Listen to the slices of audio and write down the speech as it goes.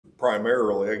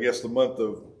primarily. I guess the month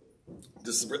of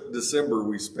December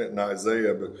we spent in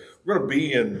Isaiah, but we're going to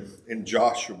be in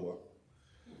Joshua.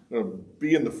 We're going to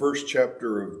be in the first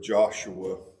chapter of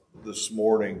Joshua this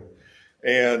morning.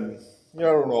 And I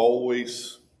don't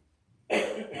always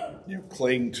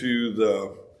cling to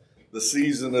the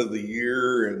season of the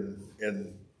year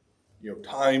and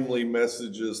timely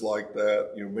messages like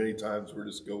that. Many times we're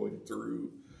just going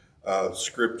through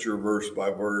scripture verse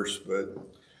by verse, but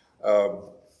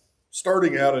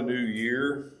starting out a new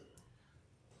year,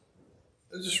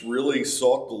 I just really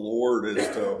sought the Lord as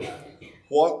to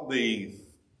what the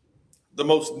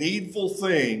most needful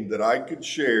thing that I could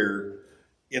share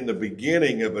in the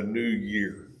beginning of a new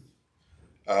year.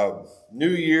 New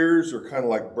Years are kind of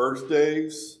like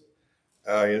birthdays.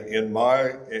 In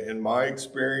my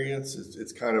experience,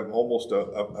 it's kind of almost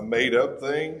a made up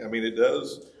thing. I mean, it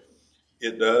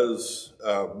does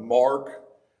mark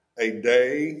a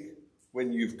day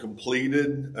when you've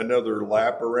completed another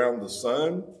lap around the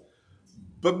sun.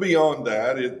 But beyond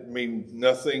that,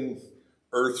 nothing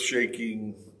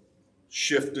earth-shaking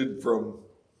shifted from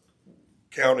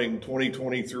counting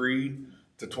 2023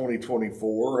 to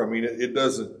 2024. It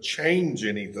doesn't change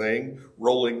anything,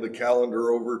 rolling the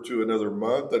calendar over to another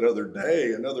month, another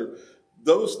day,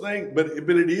 those things, but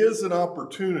it is an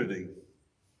opportunity.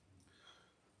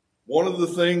 One of the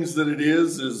things that it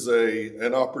is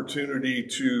an opportunity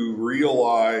to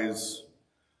realize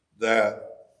that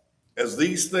as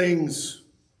these things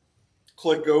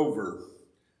click over,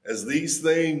 as these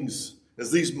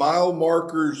mile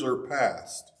markers are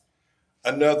passed,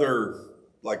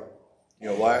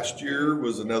 last year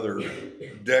was another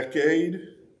decade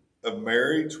of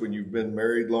marriage. When you've been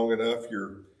married long enough,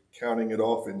 you're counting it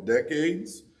off in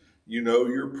decades.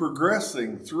 You're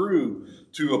progressing through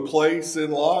to a place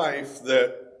in life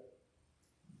that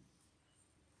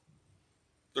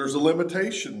there's a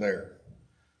limitation there.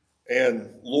 And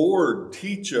Lord,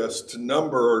 teach us to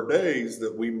number our days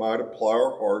that we might apply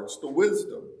our hearts to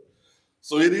wisdom.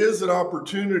 So it is an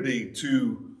opportunity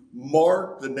to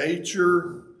mark the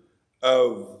nature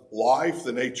of life,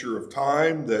 the nature of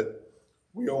time, that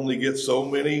we only get so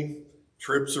many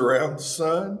trips around the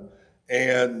sun,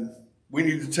 and we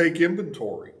need to take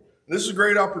inventory. And this is a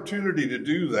great opportunity to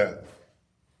do that.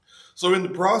 So in the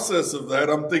process of that,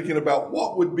 I'm thinking about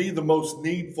what would be the most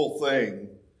needful thing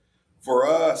for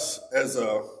us as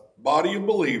a body of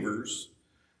believers,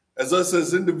 as us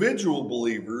as individual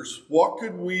believers. What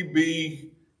could we be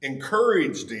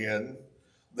encouraged in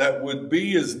that would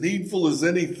be as needful as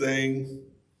anything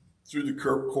through the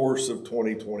course of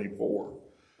 2024?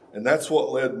 And that's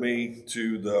what led me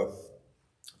to the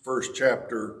first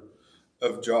chapter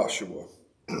of Joshua.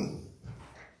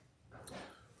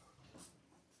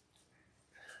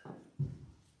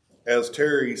 As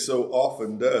Terry so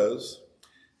often does,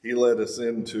 he led us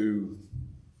into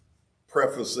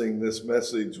prefacing this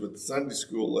message with the Sunday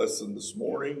school lesson this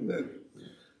morning that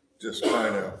just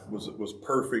kind of was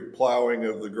perfect plowing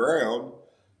of the ground.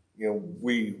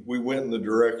 We went in the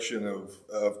direction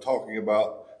of talking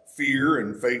about fear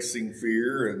and facing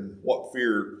fear and what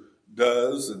fear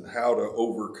does and how to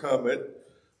overcome it.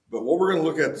 But what we're going to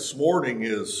look at this morning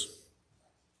is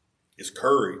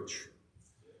courage.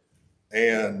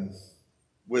 And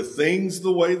with things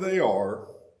the way they are,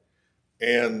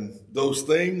 and those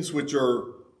things which are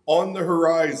on the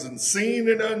horizon, seen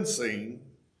and unseen,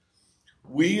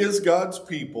 we as God's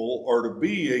people are to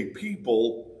be a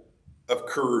people of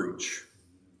courage.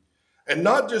 And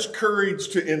not just courage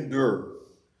to endure.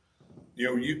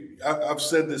 I've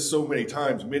said this so many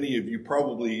times, many of you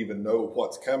probably even know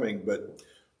what's coming, but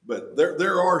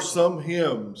there are some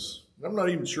hymns, and I'm not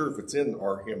even sure if it's in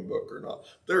our hymn book or not.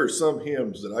 There are some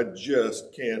hymns that I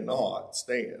just cannot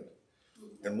stand.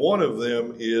 And one of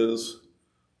them is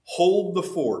Hold the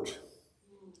Fort.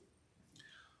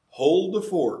 Hold the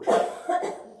fort.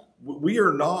 We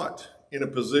are not in a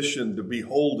position to be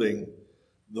holding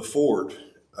the fort.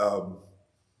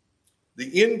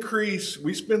 The increase,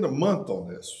 we spent a month on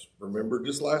this, remember,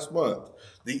 just last month.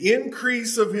 The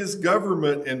increase of his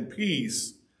government and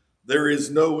peace, there is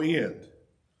no end.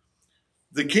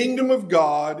 The kingdom of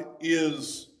God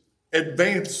is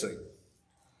advancing.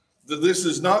 This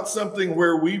is not something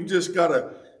where we've just got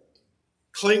to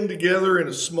cling together in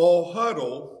a small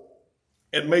huddle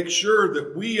and make sure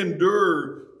that we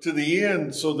endure to the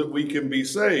end so that we can be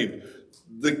saved.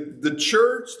 The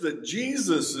church that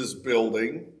Jesus is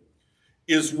building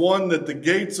is one that the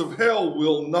gates of hell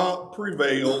will not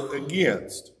prevail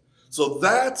against. So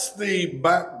that's the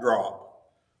backdrop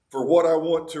for what I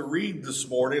want to read this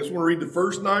morning. I just want to read the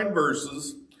first 9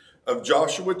 verses of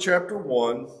Joshua chapter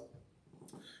 1,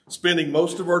 spending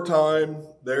most of our time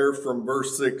there from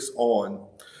verse 6 on.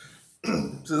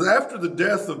 It says, after the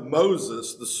death of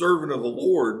Moses, the servant of the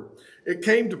Lord, it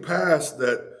came to pass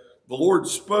that the Lord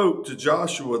spoke to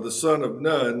Joshua, the son of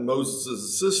Nun, Moses'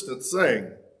 assistant,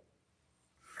 saying,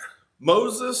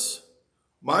 Moses,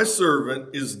 my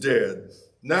servant, is dead.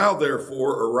 Now,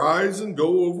 therefore, arise and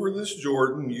go over this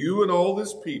Jordan, you and all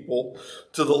this people,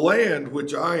 to the land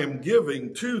which I am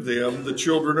giving to them, the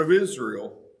children of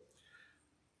Israel.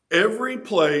 Every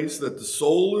place that the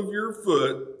sole of your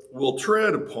foot will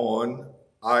tread upon,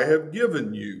 I have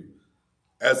given you,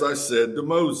 as I said to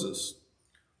Moses,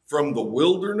 from the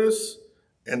wilderness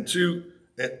and to,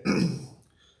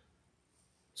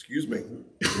 excuse me,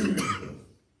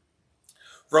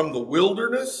 from the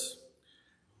wilderness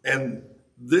and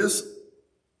this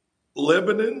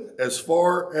Lebanon as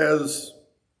far as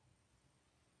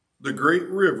the great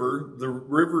river, the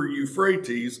river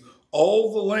Euphrates,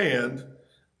 all the land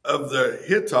of the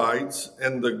Hittites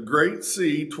and the great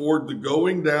sea toward the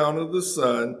going down of the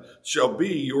sun shall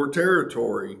be your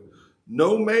territory.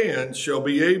 No man shall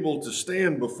be able to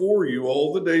stand before you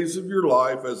all the days of your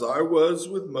life. As I was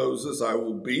with Moses, I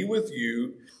will be with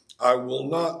you. I will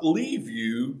not leave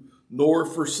you nor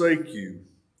forsake you.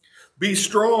 Be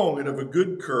strong and of a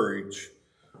good courage,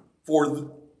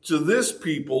 for to this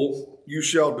people you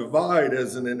shall divide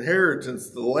as an inheritance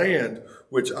the land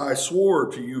which I swore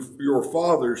to you, your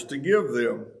fathers, to give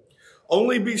them.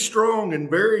 Only be strong and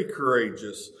very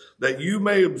courageous, that you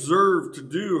may observe to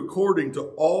do according to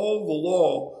all the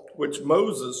law which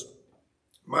Moses,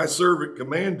 my servant,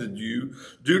 commanded you.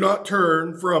 Do not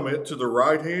turn from it to the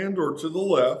right hand or to the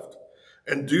left,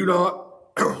 and do not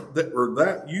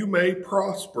that you may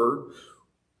prosper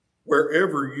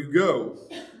wherever you go.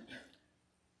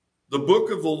 The book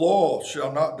of the law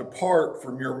shall not depart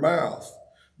from your mouth,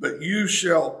 but you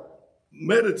shall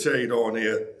meditate on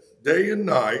it day and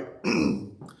night,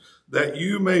 that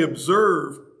you may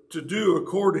observe to do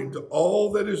according to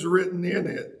all that is written in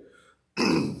it.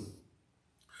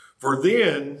 For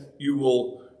then you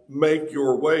will make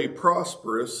your way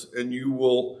prosperous, and you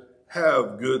will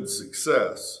have good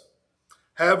success.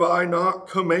 Have I not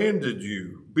commanded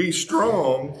you? Be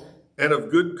strong and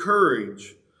of good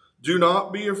courage. Do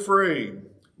not be afraid,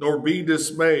 nor be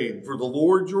dismayed, for the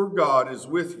Lord your God is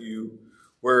with you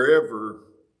wherever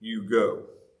you go.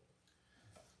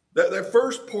 That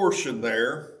first portion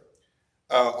there,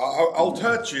 I'll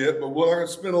touch it, but we're not going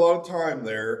to spend a lot of time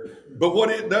there. But what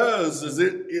it does is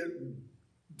it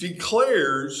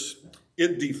declares,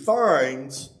 it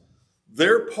defines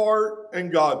their part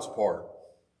and God's part.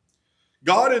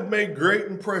 God had made great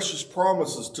and precious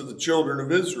promises to the children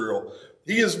of Israel.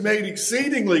 He has made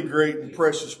exceedingly great and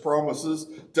precious promises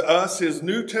to us, his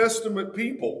New Testament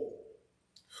people.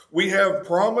 We have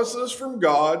promises from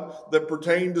God that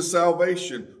pertain to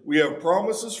salvation. We have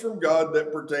promises from God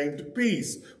that pertain to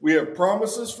peace. We have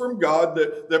promises from God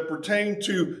that pertain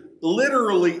to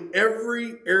literally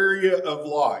every area of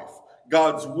life.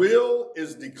 God's will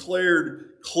is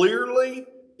declared clearly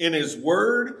in his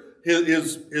word.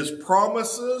 His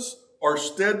promises are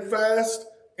steadfast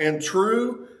and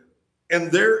true.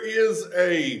 And there is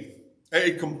a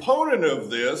component of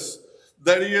this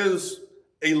that is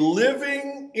a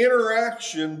living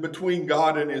interaction between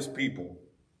God and his people.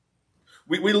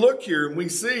 We look here and we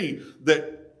see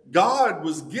that God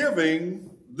was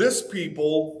giving this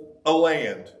people a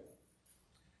land.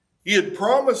 He had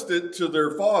promised it to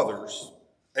their fathers,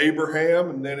 Abraham,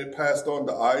 and then it passed on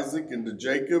to Isaac and to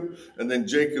Jacob. And then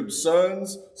Jacob's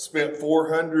sons spent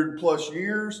 400 plus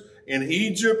years in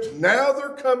Egypt. Now they're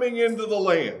coming into the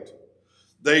land.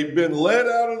 They've been led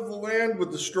out of the land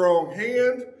with a strong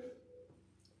hand,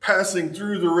 passing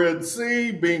through the Red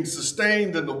Sea, being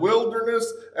sustained in the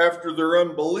wilderness after their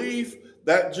unbelief.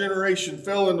 That generation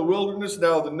fell in the wilderness.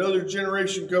 Now another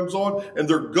generation comes on, and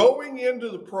they're going into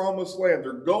the promised land.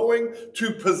 They're going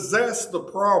to possess the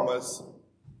promise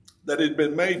that had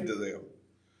been made to them.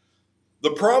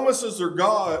 The promises of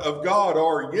God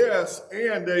are yes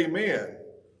and amen,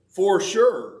 for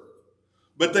sure.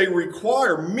 But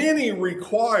many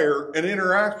require an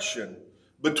interaction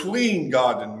between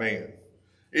God and man.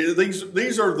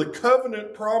 These are the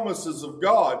covenant promises of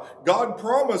God. God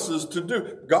promised to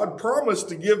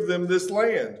give them this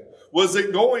land. Was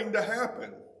it going to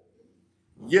happen?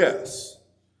 Yes.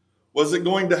 Was it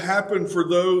going to happen for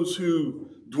those who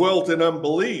dwelt in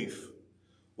unbelief?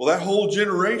 Well, that whole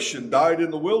generation died in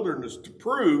the wilderness to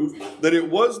prove that it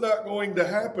was not going to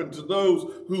happen to those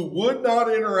who would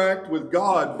not interact with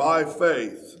God by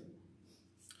faith.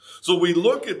 So we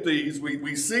look at these,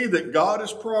 we see that God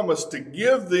has promised to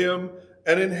give them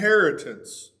an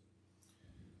inheritance.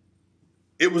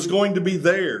 It was going to be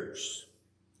theirs.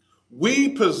 We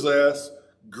possess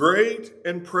great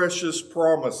and precious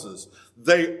promises.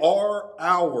 They are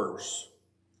ours.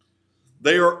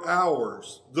 They are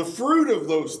ours. The fruit of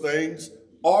those things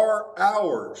are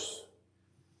ours.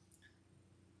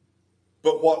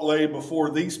 But what lay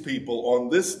before these people on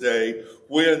this day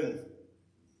when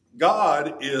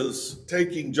God is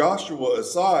taking Joshua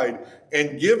aside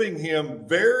and giving him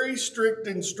very strict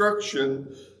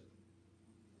instruction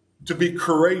to be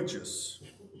courageous.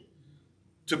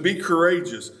 To be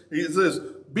courageous. He says,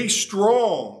 be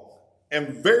strong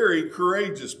and very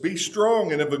courageous. Be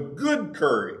strong and of a good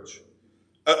courage.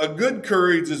 A good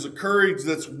courage is a courage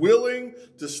that's willing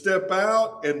to step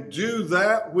out and do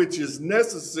that which is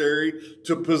necessary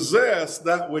to possess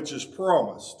that which is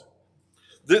promised.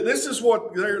 This is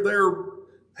what they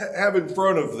have in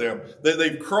front of them.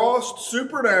 They've crossed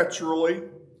supernaturally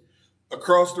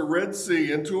across the Red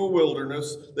Sea into a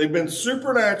wilderness. They've been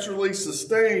supernaturally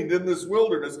sustained in this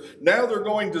wilderness. Now they're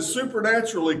going to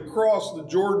supernaturally cross the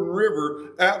Jordan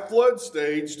River at flood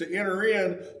stage to enter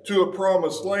into a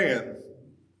promised land.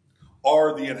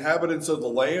 Are the inhabitants of the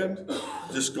land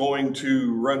just going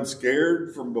to run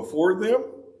scared from before them?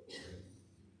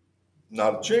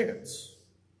 Not a chance.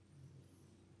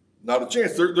 Not a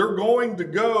chance. They're going to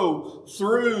go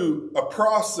through a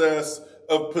process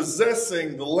of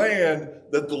possessing the land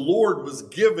that the Lord was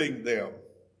giving them.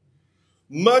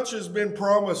 Much has been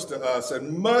promised to us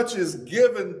and much is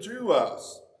given to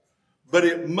us, but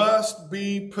it must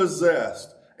be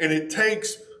possessed. And it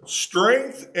takes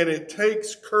strength and it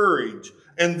takes courage.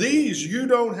 And these you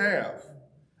don't have,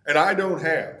 and I don't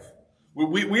have.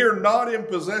 We are not in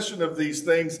possession of these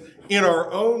things in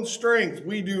our own strength.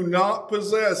 We do not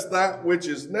possess that which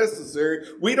is necessary.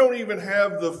 We don't even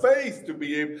have the faith to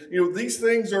be able, these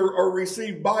things are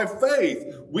received by faith.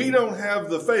 We don't have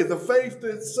the faith. The faith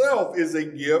itself is a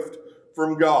gift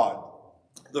from God.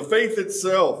 The faith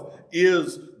itself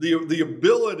is the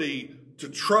ability to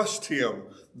trust him.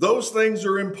 Those things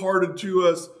are imparted to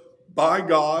us by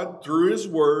God, through his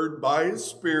word, by his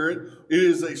spirit. It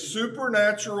is a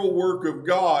supernatural work of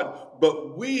God,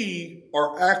 but we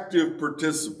are active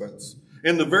participants.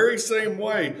 In the very same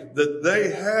way that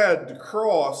they had to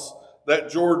cross that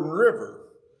Jordan River,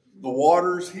 the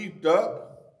waters heaped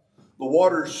up, the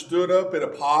waters stood up in a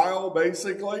pile,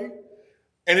 basically,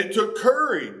 and it took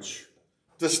courage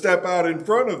to step out in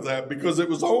front of that, because it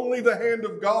was only the hand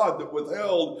of God that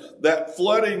withheld that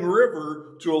flooding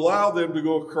river to allow them to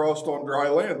go across on dry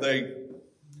land.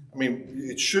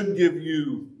 It should give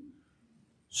you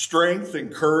strength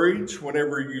and courage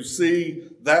whenever you see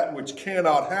that which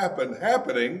cannot happen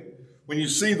happening, when you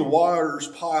see the waters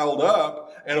piled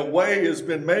up and a way has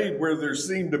been made where there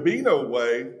seemed to be no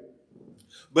way.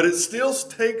 But it still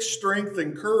takes strength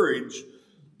and courage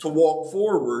to walk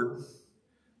forward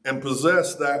and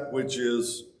possess that which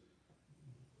is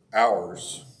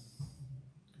ours.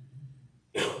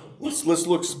 Let's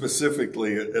look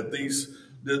specifically at these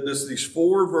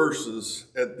 4 verses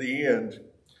at the end,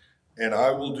 and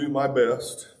I will do my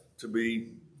best to be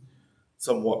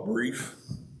somewhat brief.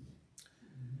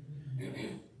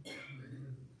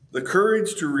 The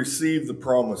courage to receive the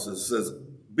promises says,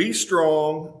 be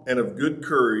strong and of good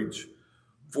courage,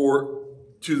 for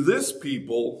to this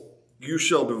people you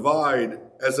shall divide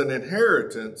as an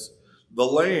inheritance the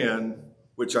land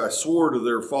which I swore to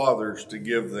their fathers to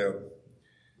give them.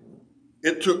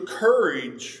 It took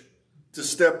courage to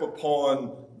step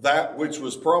upon that which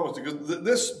was promised,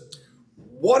 because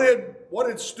what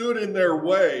had stood in their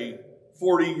way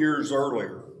 40 years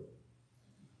earlier?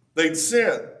 They'd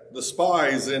sent the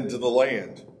spies into the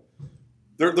land.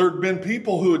 There'd been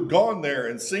people who had gone there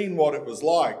and seen what it was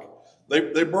like.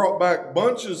 They brought back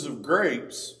bunches of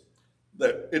grapes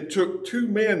that it took 2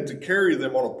 men to carry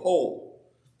them on a pole.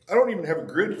 I don't even have a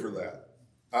grid for that.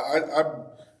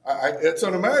 It's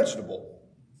unimaginable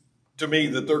to me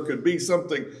that there could be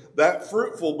something that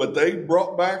fruitful, but they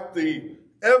brought back the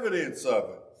evidence of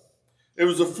it. It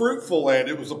was a fruitful land.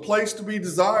 It was a place to be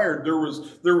desired. There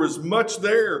was much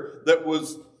there that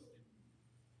was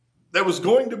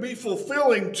going to be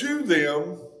fulfilling to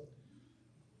them,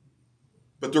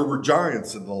 but there were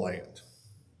giants in the land.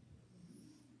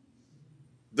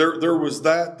 There was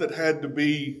that had to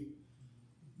be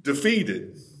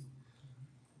defeated.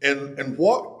 And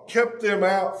what kept them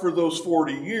out for those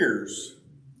 40 years?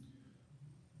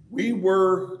 We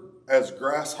were as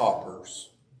grasshoppers.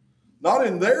 Not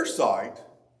in their sight,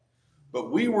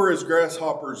 but we were as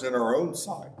grasshoppers in our own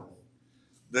sight.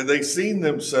 That they seen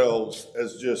themselves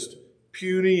as just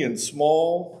puny and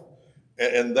small,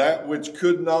 and that which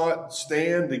could not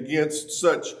stand against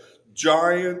such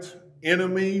giant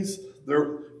enemies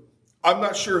I'm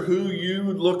not sure who you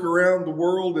would look around the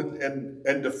world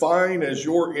and define as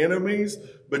your enemies,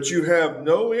 but you have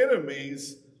no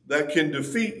enemies that can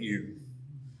defeat you.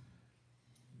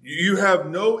 You have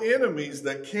no enemies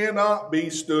that cannot be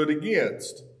stood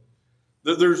against.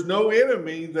 There's no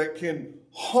enemy that can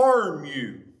harm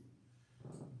you.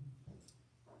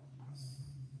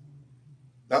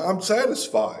 Now, I'm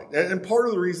satisfied. And part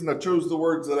of the reason I chose the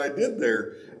words that I did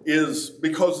there is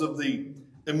because of the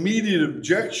immediate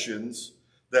objections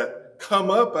that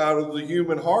come up out of the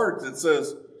human heart that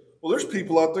says, well, there's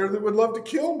people out there that would love to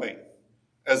kill me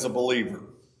as a believer.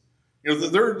 You know,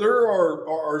 there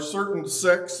are certain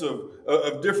sects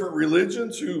of different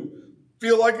religions who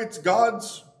feel like it's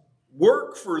God's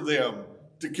work for them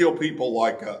to kill people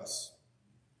like us.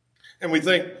 And we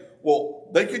think, well,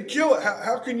 they could kill it.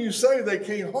 How can you say they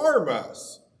can't harm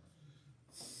us?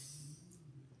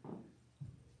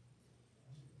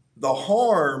 The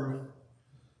harm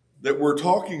that we're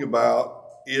talking about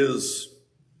is,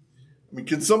 I mean,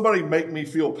 can somebody make me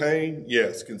feel pain?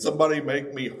 Yes. Can somebody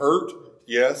make me hurt?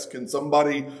 Yes. Can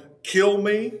somebody kill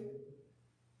me?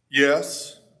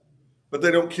 Yes. But they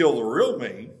don't kill the real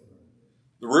me.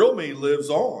 The real me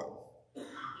lives on.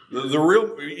 The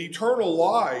real eternal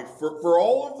life, for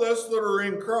all of us that are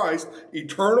in Christ,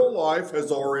 eternal life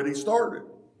has already started.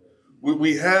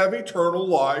 We have eternal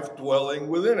life dwelling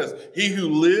within us. He who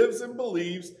lives and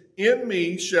believes in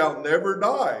me shall never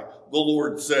die, the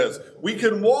Lord says. We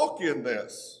can walk in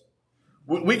this.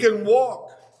 We can walk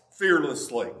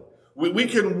fearlessly. We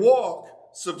can walk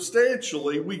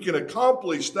substantially. We can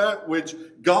accomplish that which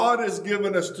God has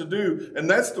given us to do. And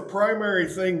that's the primary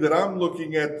thing that I'm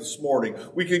looking at this morning.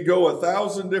 We could go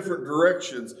 1,000 different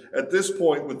directions at this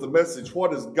point with the message.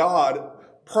 What has God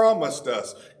promised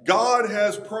us? God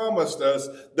has promised us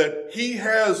that He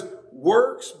has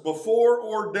works before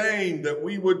ordained that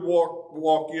we would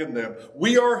walk in them.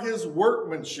 We are His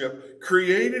workmanship,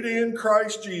 created in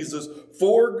Christ Jesus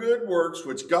for good works,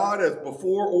 which God has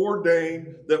before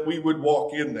ordained that we would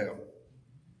walk in them.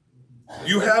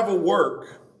 You have a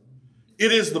work.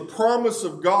 It is the promise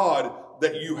of God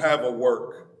that you have a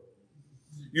work.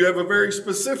 You have a very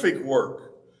specific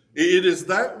work. It is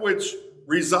that which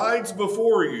resides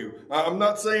before you. I'm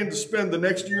not saying to spend the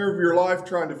next year of your life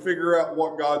trying to figure out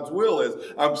what God's will is.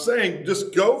 I'm saying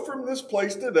just go from this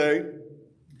place today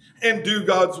and do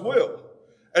God's will.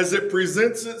 As it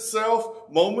presents itself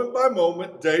moment by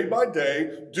moment, day by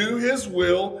day, do His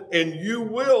will, and you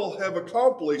will have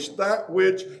accomplished that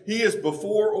which He has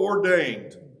before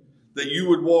ordained, that you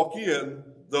would walk in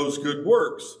those good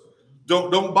works.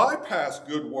 Don't bypass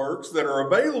good works that are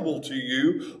available to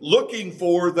you, looking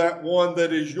for that one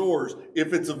that is yours.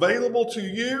 If it's available to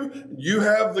you, you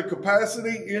have the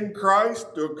capacity in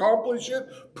Christ to accomplish it,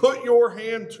 put your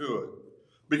hand to it,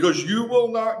 because you will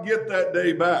not get that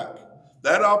day back.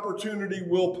 That opportunity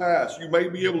will pass. You may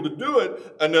be able to do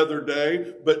it another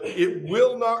day, but it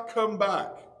will not come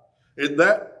back.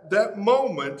 That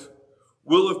moment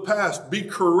will have passed. Be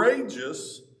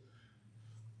courageous.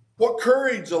 What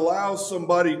courage allows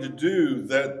somebody to do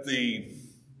that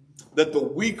the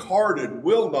weak-hearted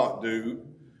will not do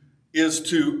is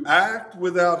to act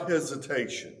without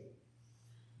hesitation.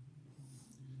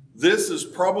 This has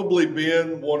probably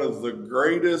been one of the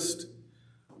greatest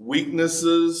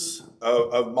weaknesses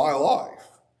of my life.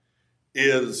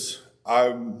 Is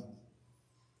I'm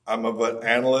of an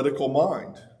analytical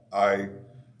mind. I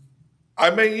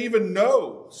may even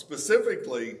know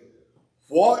specifically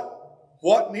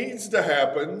what needs to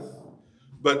happen,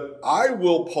 but I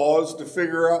will pause to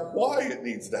figure out why it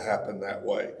needs to happen that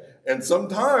way. And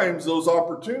sometimes those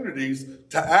opportunities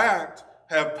to act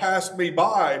have passed me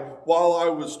by while I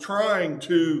was trying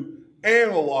to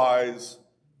analyze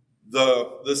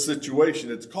the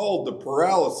situation. It's called the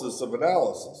paralysis of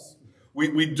analysis.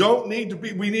 We don't need to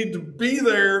be, we need to be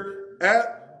there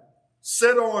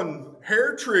set on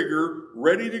hair trigger,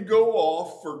 ready to go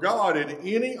off for God in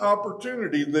any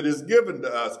opportunity that is given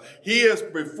to us. He has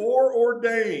before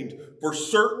ordained for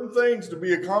certain things to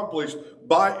be accomplished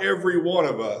by every one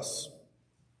of us.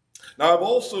 Now, I've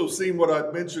also seen what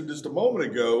I mentioned just a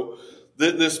moment ago,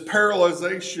 that this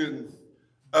paralyzation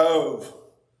of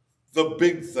the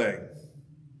big thing.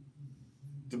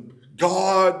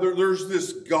 There's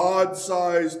this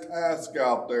God-sized task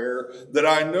out there that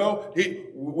I know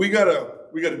we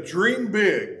gotta dream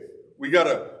big. We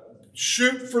gotta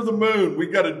shoot for the moon. We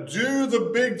gotta do the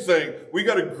big thing. We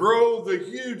gotta grow the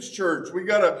huge church. We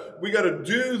gotta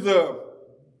do the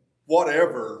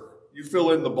whatever, you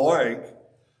fill in the blank.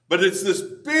 But it's this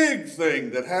big thing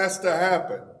that has to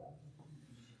happen.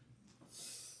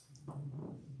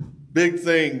 Big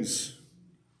things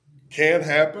can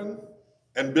happen,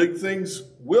 and big things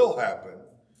will happen,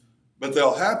 but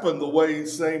they'll happen the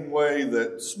same way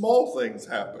that small things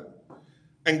happen.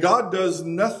 And God does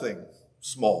nothing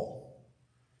small.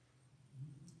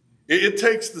 It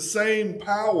takes the same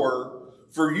power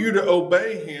for you to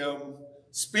obey him,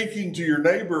 speaking to your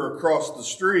neighbor across the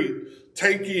street,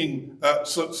 taking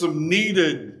some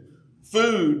needed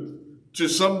food to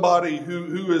somebody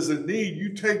who is in need.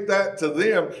 You take that to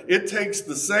them. It takes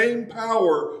the same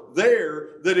power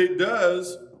there that it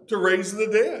does to raise the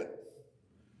dead.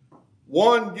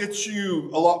 One gets you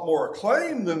a lot more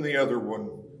acclaim than the other one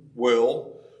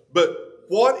will, but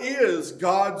what is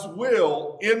God's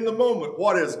will in the moment?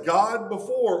 What has God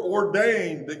before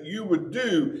ordained that you would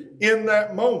do in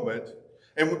that moment?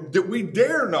 And that we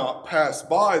dare not pass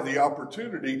by the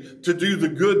opportunity to do the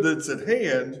good that's at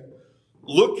hand,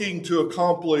 looking to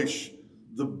accomplish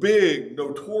the big,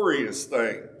 notorious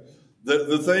thing,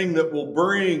 the thing that will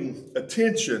bring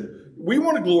attention. We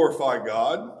want to glorify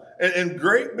God, and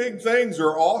great big things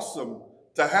are awesome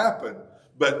to happen,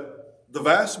 but the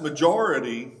vast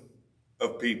majority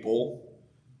of people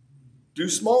do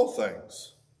small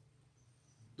things.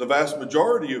 The vast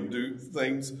majority of do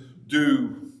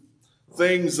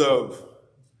things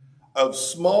of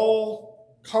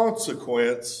small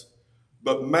consequence,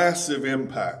 but massive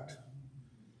impact.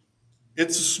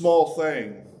 It's a small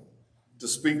thing to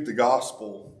speak the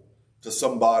gospel to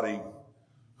somebody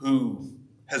who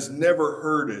has never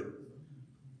heard it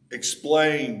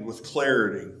explained with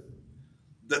clarity,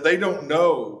 that they don't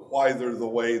know why they're the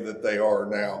way that they are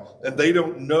now, and they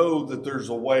don't know that there's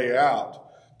a way out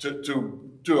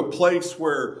to a place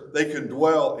where they can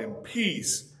dwell in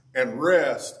peace and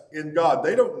rest in God.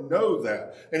 They don't know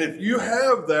that. And if you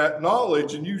have that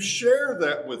knowledge and you share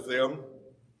that with them,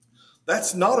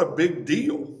 that's not a big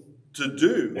deal to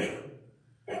do.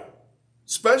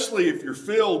 Especially if you're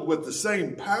filled with the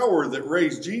same power that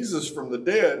raised Jesus from the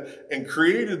dead and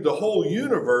created the whole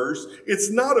universe. It's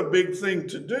not a big thing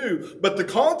to do, but the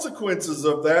consequences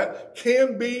of that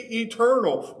can be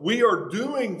eternal. We are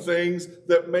doing things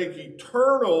that make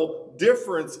eternal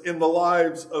difference in the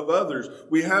lives of others.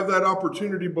 We have that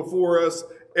opportunity before us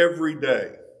every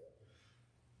day.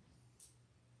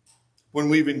 When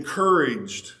we've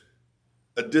encouraged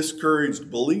a discouraged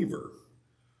believer,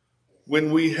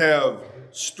 when we have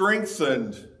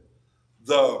strengthened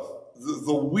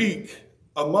the weak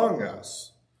among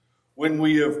us, when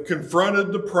we have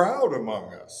confronted the proud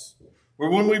among us, or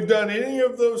when we've done any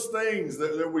of those things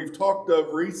that we've talked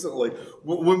of recently,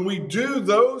 when we do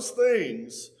those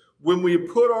things, when we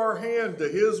put our hand to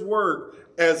his work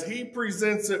as he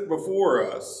presents it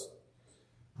before us,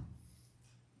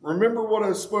 remember what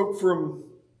I spoke from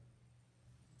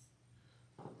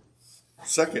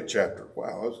second chapter.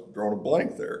 Wow, I was drawing a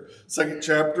blank there. Second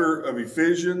chapter of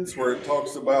Ephesians, where it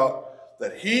talks about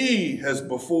that he has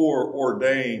before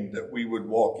ordained that we would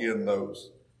walk in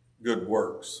those good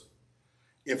works.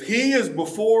 If he is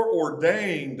before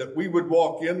ordained that we would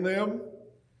walk in them,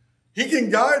 he can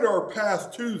guide our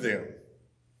path to them.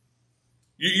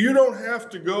 You don't have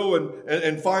to go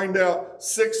and find out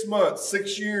 6 months,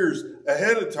 6 years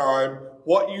ahead of time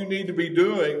what you need to be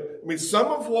doing. I mean, some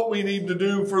of what we need to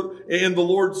do in the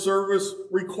Lord's service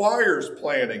requires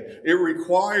planning. It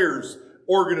requires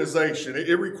organization.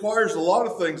 It requires a lot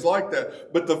of things like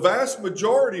that. But the vast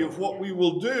majority of what we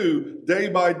will do day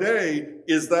by day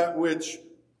is that which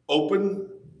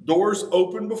doors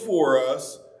open before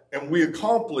us, and we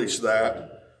accomplish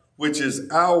that which is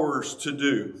ours to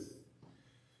do.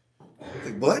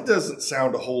 Well, that doesn't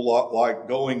sound a whole lot like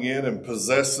going in and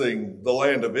possessing the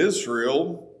land of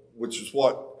Israel, which is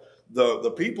what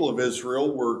the people of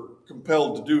Israel were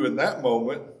compelled to do in that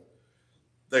moment.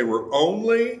 They were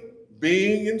only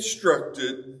being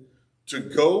instructed to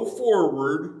go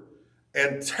forward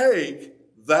and take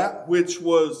that which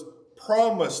was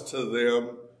promised to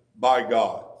them by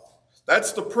God.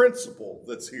 That's the principle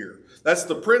that's here. That's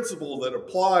the principle that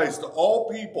applies to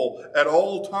all people at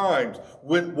all times.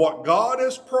 When what God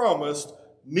has promised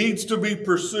needs to be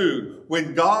pursued.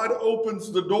 When God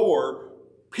opens the door,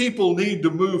 people need to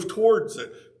move towards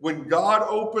it. When God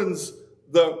opens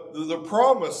the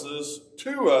promises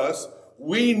to us,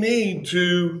 we need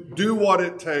to do what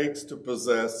it takes to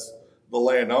possess the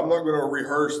land. I'm not going to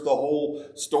rehearse the whole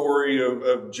story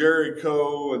of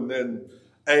Jericho and then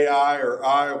Ai or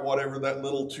I, whatever that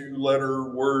little 2-letter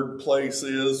word place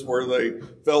is where they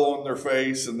fell on their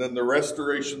face, and then the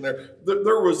restoration there.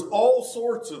 There was all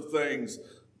sorts of things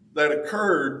that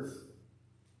occurred,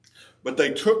 but they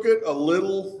took it a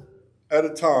little at a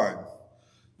time.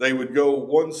 They would go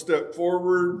 1 step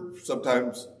forward,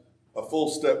 sometimes a full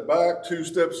step back, 2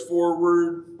 steps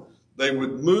forward. They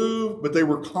would move, but they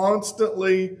were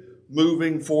constantly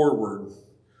moving forward.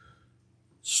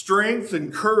 Strength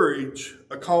and courage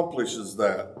accomplishes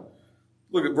that.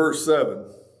 Look at verse 7.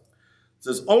 It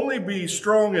says, only be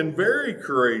strong and very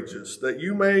courageous, that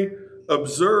you may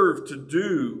observe to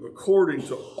do according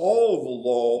to all the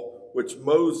law which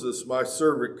Moses, my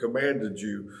servant, commanded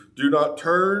you. Do not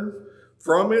turn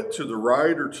from it to the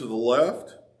right or to the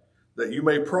left, that you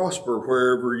may prosper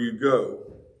wherever you go.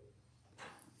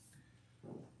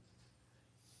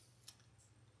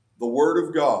 The Word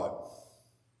of God.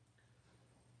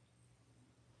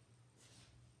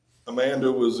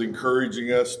 Amanda was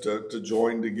encouraging us to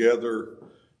join together,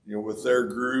 with their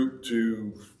group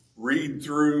to read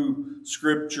through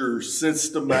Scripture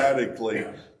systematically,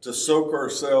 to soak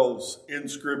ourselves in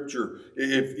Scripture.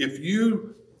 If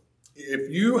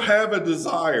you have a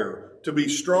desire to be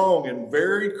strong and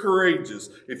very courageous,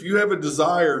 if you have a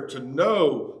desire to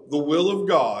know the will of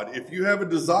God, if you have a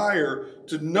desire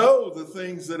to know the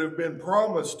things that have been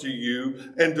promised to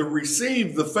you and to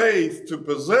receive the faith to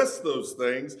possess those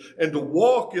things and to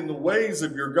walk in the ways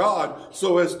of your God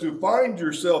so as to find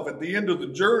yourself at the end of the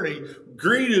journey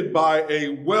greeted by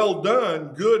a well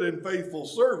done, good and faithful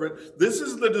servant, this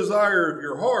is the desire of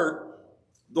your heart.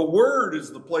 The Word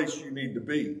is the place you need to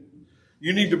be.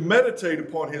 You need to meditate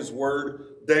upon His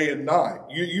Word day and night.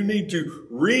 You need to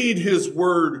read His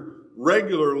Word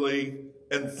regularly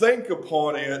and think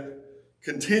upon it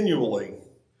continually.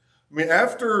 I mean,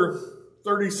 after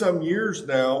 30-some years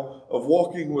now of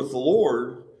walking with the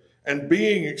Lord and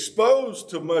being exposed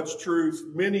to much truth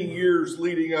many years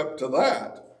leading up to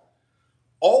that,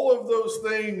 all of those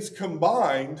things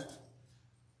combined,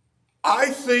 I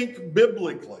think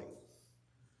biblically.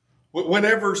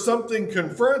 Whenever something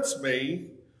confronts me,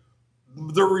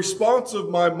 the response of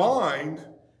my mind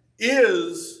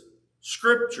is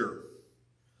Scripture.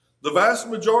 The vast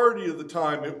majority of the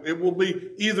time, it will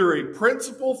be either a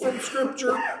principle from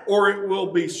Scripture or it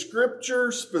will be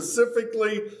Scripture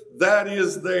specifically that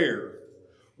is there.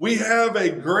 We have a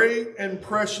great and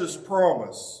precious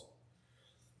promise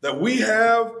that we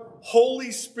have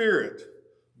Holy Spirit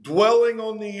dwelling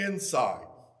on the inside.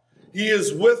 He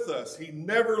is with us. He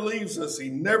never leaves us. He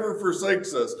never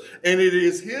forsakes us. And it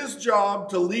is His job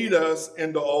to lead us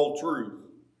into all truth.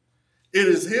 It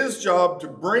is His job to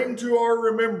bring to our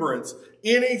remembrance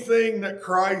anything that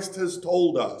Christ has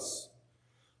told us.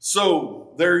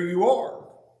 So there you are.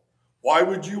 Why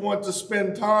would you want to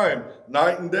spend time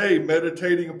night and day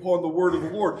meditating upon the Word of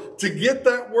the Lord? To get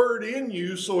that Word in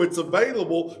you so it's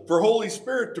available for Holy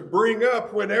Spirit to bring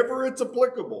up whenever it's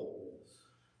applicable.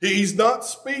 He's not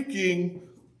speaking.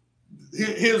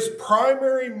 His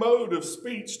primary mode of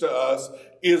speech to us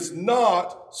is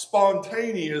not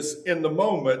spontaneous in the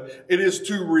moment. It is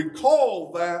to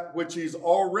recall that which He's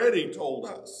already told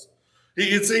us.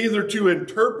 It's either to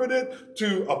interpret it,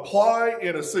 to apply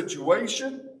in a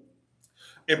situation,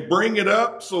 and bring it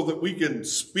up so that we can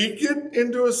speak it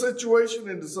into a situation,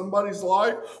 into somebody's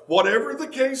life. Whatever the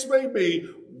case may be,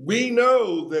 we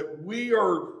know that we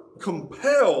are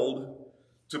compelled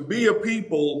to be a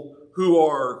people who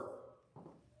are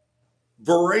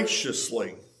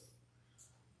voraciously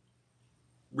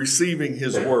receiving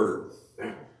His Word.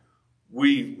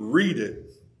 We read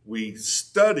it, we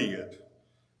study it,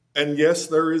 and yes,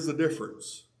 there is a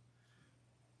difference.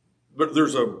 But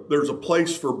there's a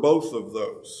place for both of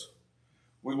those.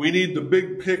 We need the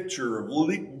big picture of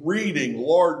reading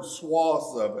large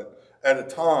swaths of it at a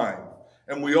time.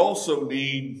 And we also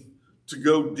need to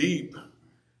go deep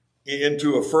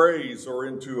into a phrase or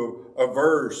into a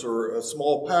verse or a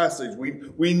small passage.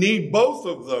 We need both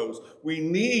of those. We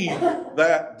need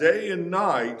that day and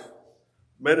night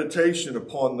meditation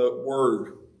upon the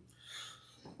Word.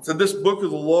 So this book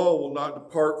of the law will not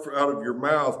depart out of your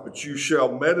mouth, but you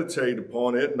shall meditate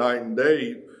upon it night and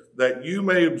day, that you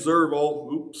may observe all.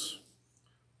 Oops,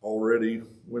 already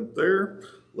went there.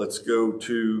 Let's go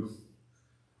to,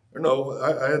 no,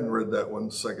 I hadn't read that one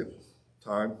the second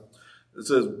time. It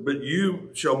says, but you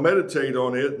shall meditate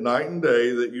on it night and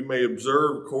day, that you may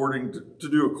observe to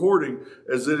do according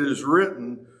as it is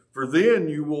written, for then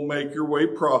you will make your way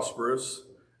prosperous,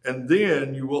 and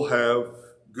then you will have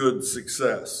good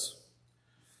success.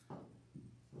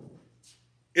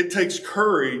 It takes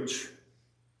courage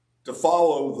to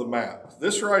follow the map.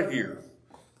 This right here,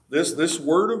 this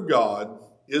Word of God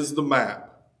is the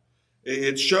map.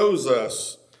 It shows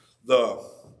us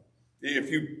if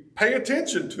you pay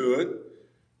attention to it,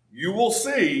 you will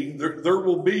see there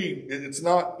will be, it's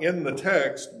not in the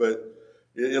text, but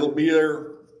it'll be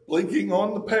there blinking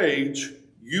on the page.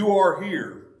 You are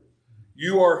here.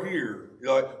 You are here.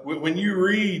 Like when you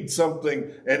read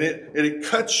something and it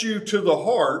cuts you to the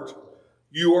heart,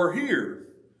 you are here.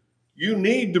 You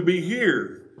need to be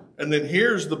here. And then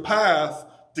here's the path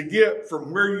to get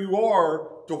from where you are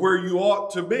to where you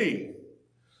ought to be.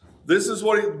 This is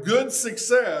what good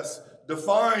success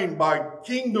defined by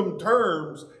kingdom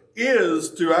terms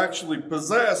is, to actually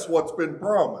possess what's been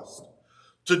promised.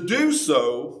 To do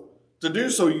so,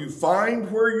 you find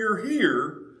where you're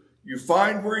here, you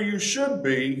find where you should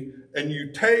be, and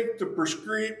you take the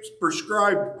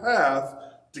prescribed path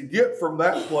to get from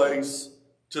that place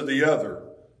to the other.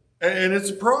 And it's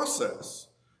a process.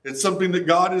 It's something that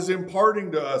God is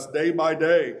imparting to us day by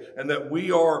day, and that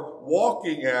we are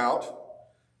walking out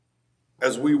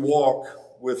as we walk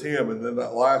with him. And then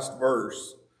that last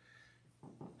verse,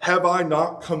 have I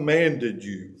not commanded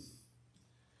you?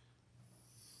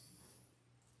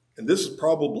 And this is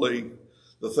probably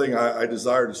the thing I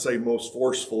desire to say most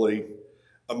forcefully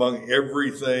among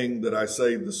everything that I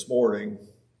say this morning.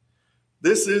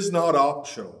 This is not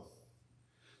optional.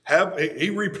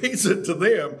 He repeats it to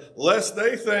them, lest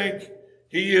they think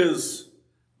he is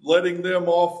letting them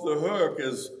off the hook,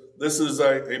 as this is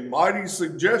a mighty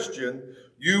suggestion.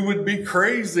 You would be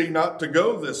crazy not to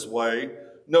go this way.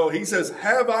 No, he says,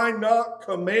 have I not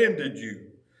commanded you?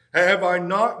 Have I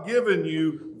not given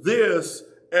you this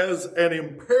as an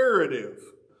imperative,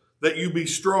 that you be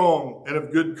strong and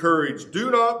of good courage?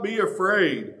 Do not be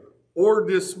afraid or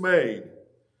dismayed,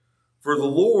 for the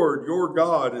Lord your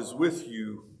God is with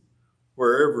you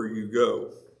wherever you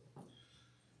go.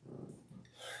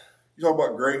 You talk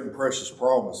about great and precious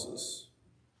promises.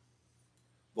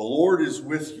 The Lord is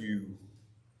with you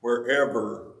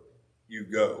wherever you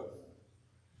go.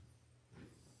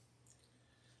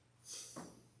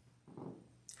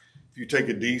 If you take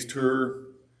a detour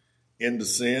into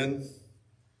sin,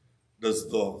 does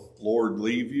the Lord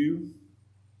leave you?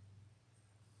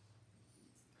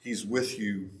 He's with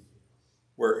you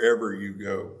wherever you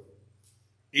go.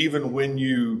 Even when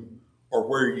you are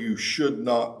where you should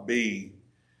not be,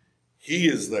 he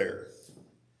is there.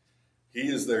 He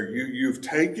is there. You've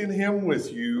taken him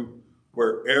with you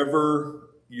wherever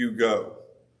you go.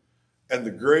 And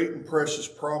the great and precious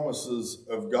promises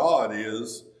of God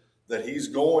is that he's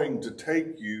going to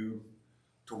take you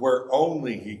to where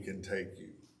only he can take you.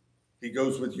 He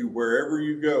goes with you wherever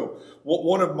you go.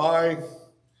 One of my,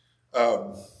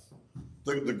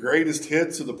 the greatest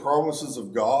hits of the promises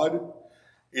of God,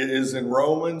 it is in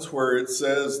Romans, where it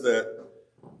says that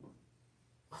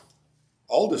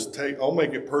I'll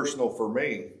make it personal for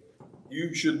me.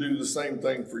 You should do the same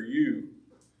thing for you.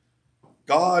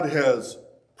 God has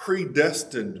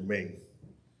predestined me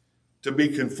to be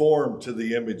conformed to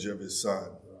the image of his Son.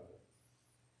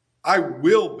 I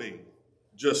will be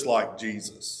just like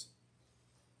Jesus.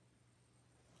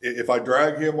 If I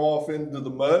drag him off into the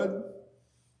mud,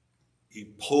 he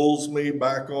pulls me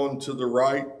back onto the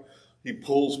right. He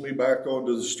pulls me back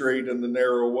onto the straight and the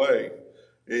narrow way.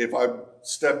 If I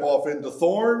step off into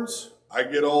thorns, I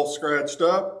get all scratched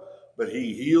up, but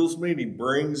he heals me and he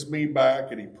brings me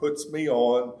back and he puts me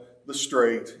on the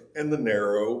straight and the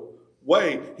narrow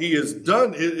way. He has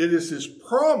done it. It is his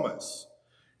promise.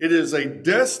 It is a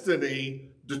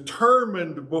destiny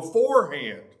determined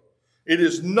beforehand. It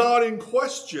is not in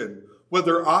question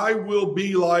whether I will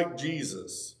be like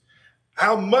Jesus.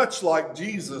 How much like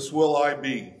Jesus will I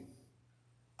be?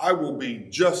 I will be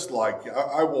just like him.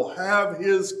 I will have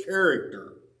his character.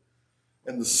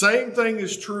 And the same thing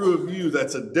is true of you.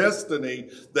 That's a destiny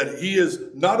that he has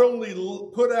not only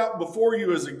put out before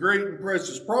you as a great and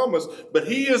precious promise, but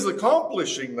he is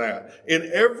accomplishing that. And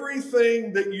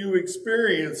everything that you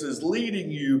experience is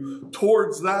leading you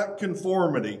towards that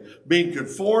conformity. Being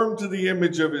conformed to the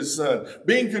image of his Son.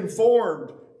 Being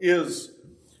conformed is,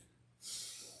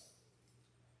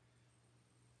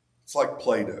 it's like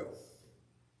Play-Doh.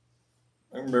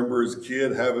 I remember as a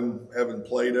kid having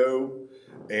Play-Doh,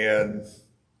 and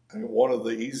one of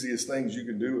the easiest things you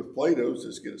can do with Play-Doh is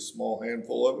just get a small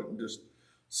handful of it and just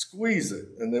squeeze it.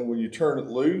 And then when you turn it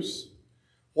loose,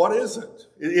 what is it?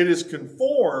 It is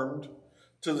conformed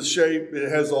to the shape. It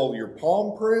has all your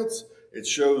palm prints. It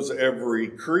shows every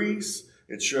crease.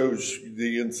 It shows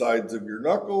the insides of your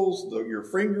knuckles, your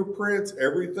fingerprints.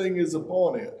 Everything is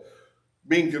upon it.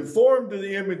 Being conformed to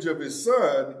the image of his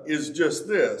Son is just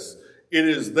this. It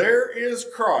is, there is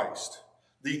Christ,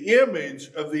 the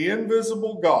image of the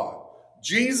invisible God,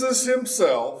 Jesus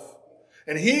himself,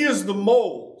 and he is the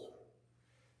mold.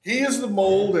 He is the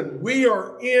mold, and we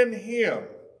are in him.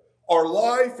 Our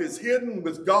life is hidden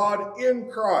with God in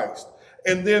Christ.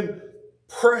 And then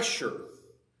pressure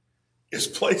is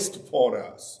placed upon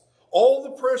us. All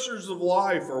the pressures of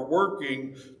life are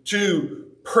working to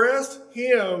press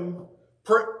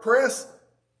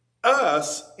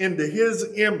us into his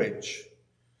image.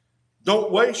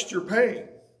 Don't waste your pain.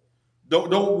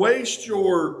 Don't waste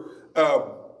your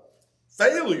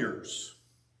failures.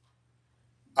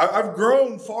 I've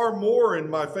grown far more in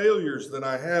my failures than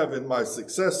I have in my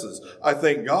successes. I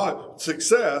thank God.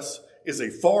 Success is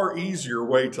a far easier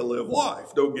way to live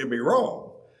life. Don't get me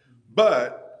wrong.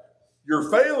 But your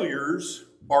failures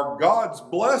are God's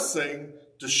blessing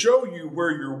to show you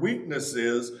where your weakness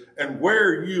is and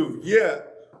where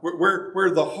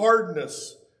where the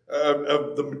hardness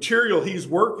of the material he's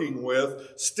working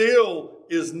with still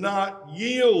is not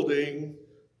yielding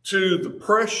to the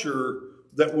pressure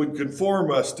that would conform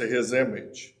us to his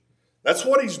image. That's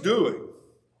what he's doing.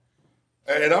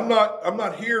 And I'm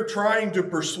not here trying to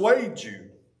persuade you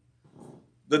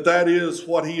that that is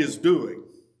what he is doing.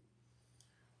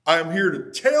 I'm here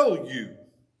to tell you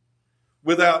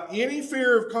without any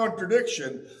fear of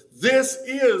contradiction, this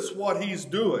is what he's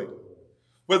doing.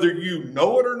 Whether you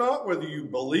know it or not, whether you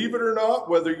believe it or not,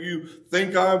 whether you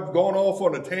think I've gone off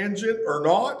on a tangent or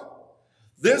not,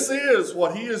 this is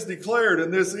what he has declared,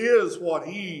 and this is what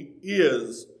he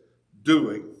is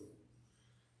doing.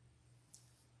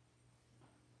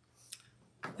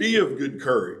 Be of good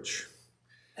courage.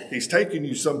 He's taking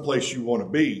you someplace you want to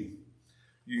be.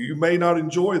 You may not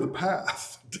enjoy the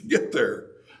path to get there,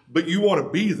 but you want to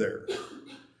be there.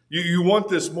 You want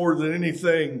this more than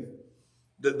anything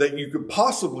that you could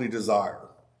possibly desire.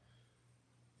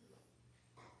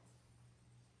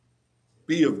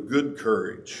 Be of good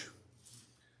courage.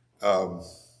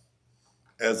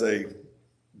 As a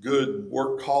good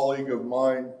work colleague of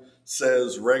mine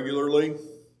says regularly,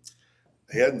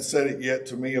 he hadn't said it yet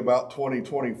to me about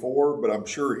 2024, but I'm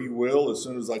sure he will as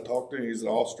soon as I talk to him. He's an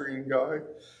Austrian guy.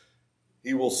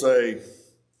 He will say,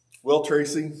 well,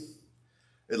 Tracy,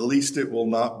 at least it will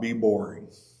not be boring.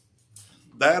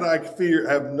 That I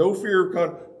have no fear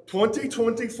of.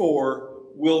 2024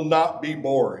 will not be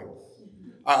boring.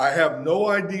 I have no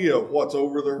idea what's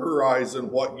over the horizon,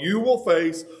 what you will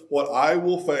face, what I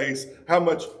will face, how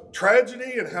much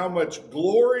tragedy and how much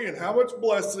glory and how much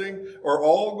blessing are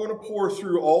all going to pour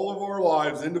through all of our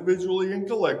lives individually and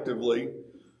collectively.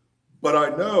 But I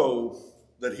know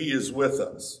that he is with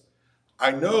us.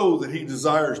 I know that he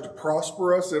desires to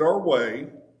prosper us in our way,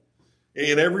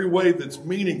 in every way that's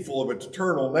meaningful of its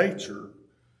eternal nature.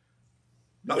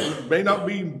 It may not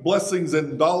be blessings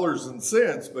in dollars and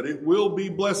cents, but it will be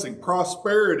blessing.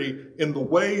 Prosperity in the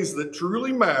ways that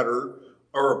truly matter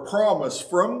are a promise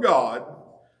from God.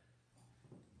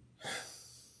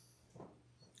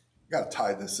 Got to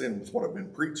tie this in with what I've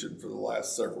been preaching for the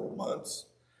last several months.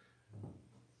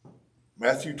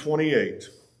 Matthew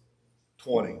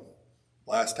 28:20,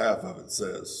 last half of it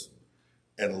says,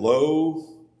 and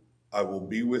lo, I will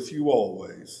be with you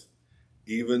always,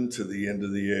 even to the end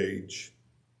of the age.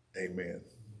 Amen.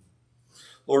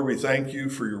 Lord, we thank you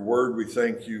for your word. We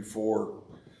thank you for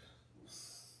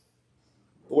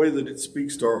the way that it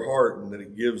speaks to our heart and that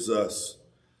it gives us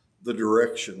the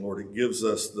direction, Lord. It gives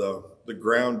us the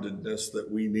groundedness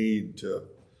that we need to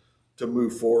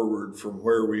move forward from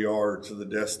where we are to the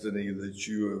destiny that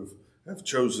you have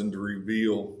chosen to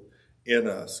reveal in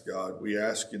us, God. We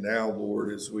ask you now,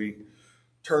 Lord, as we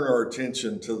turn our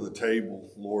attention to the table,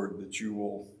 Lord, that you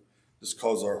will just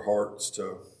cause our hearts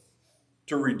to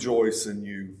rejoice in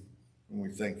you. And we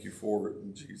thank you for it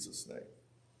in Jesus' name.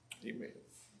 Amen.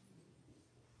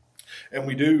 And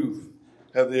we do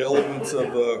have the elements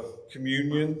of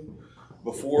communion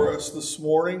before us this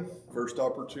morning. First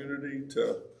opportunity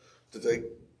to take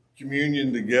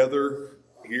communion together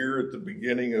here at the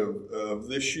beginning of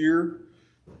this year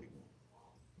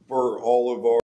for all of our